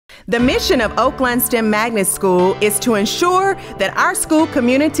The mission of Oaklawn STEM Magnet School is to ensure that our school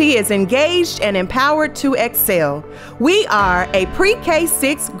community is engaged and empowered to excel. We are a pre-K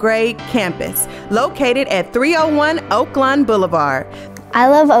 6th grade campus located at 301 Oaklawn Boulevard. I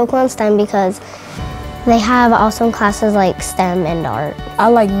love Oaklawn STEM because they have awesome classes like STEM and art. I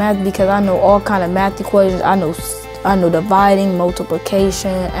like math because I know all kind of math equations. I know dividing,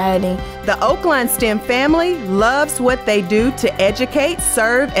 multiplication, adding. The Oaklawn STEM family loves what they do to educate,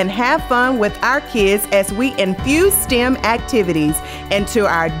 serve, and have fun with our kids as we infuse STEM activities into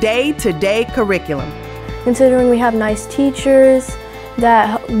our day-to-day curriculum. Considering we have nice teachers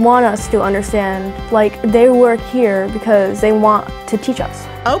that want us to understand, like they work here because they want to teach us.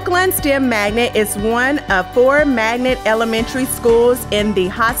 Oaklawn STEM Magnet is one of 4 magnet elementary schools in the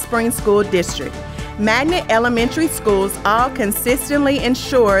Hot Springs School District. Magnet elementary schools all consistently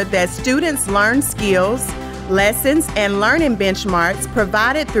ensure that students learn skills, lessons, and learning benchmarks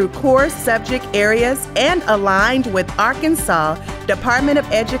provided through core subject areas and aligned with Arkansas Department of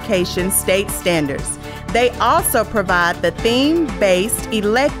Education state standards. They also provide the theme-based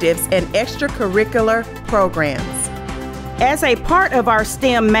electives and extracurricular programs. As a part of our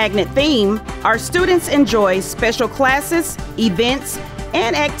STEM Magnet theme, our students enjoy special classes, events,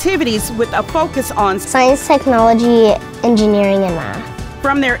 and activities with a focus on science, technology, engineering, and math.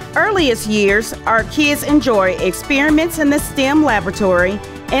 From their earliest years, our kids enjoy experiments in the STEM laboratory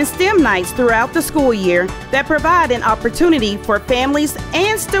and STEM nights throughout the school year that provide an opportunity for families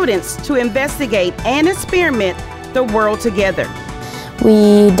and students to investigate and experiment the world together.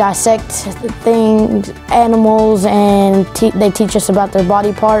 We dissect things, animals, and they teach us about their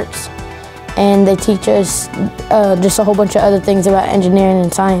body parts. And they teach us just a whole bunch of other things about engineering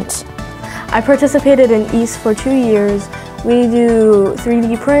and science. I participated in EAST for 2 years. We do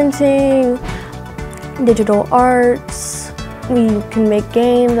 3D printing, digital arts. We can make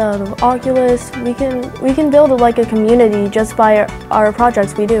games out of Oculus. We can build like a community just by our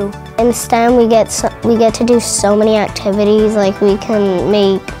projects we do. In STEM, we get to do so many activities. Like we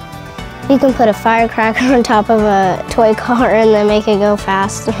can put a firecracker on top of a toy car and then make it go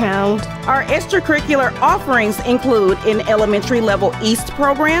fast around. Our extracurricular offerings include an elementary level EAST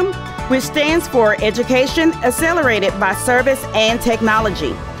program, which stands for Education Accelerated by Service and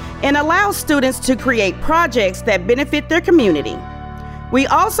Technology, and allows students to create projects that benefit their community. We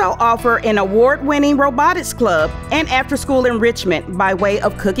also offer an award-winning robotics club and after-school enrichment by way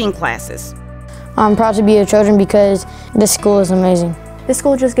of cooking classes. I'm proud to be a Trojan because this school is amazing. This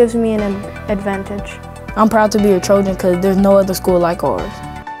school just gives me an advantage. I'm proud to be a Trojan because there's no other school like ours.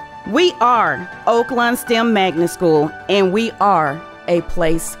 We are Oaklawn STEM Magnet School, and we are a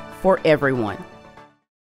place for everyone.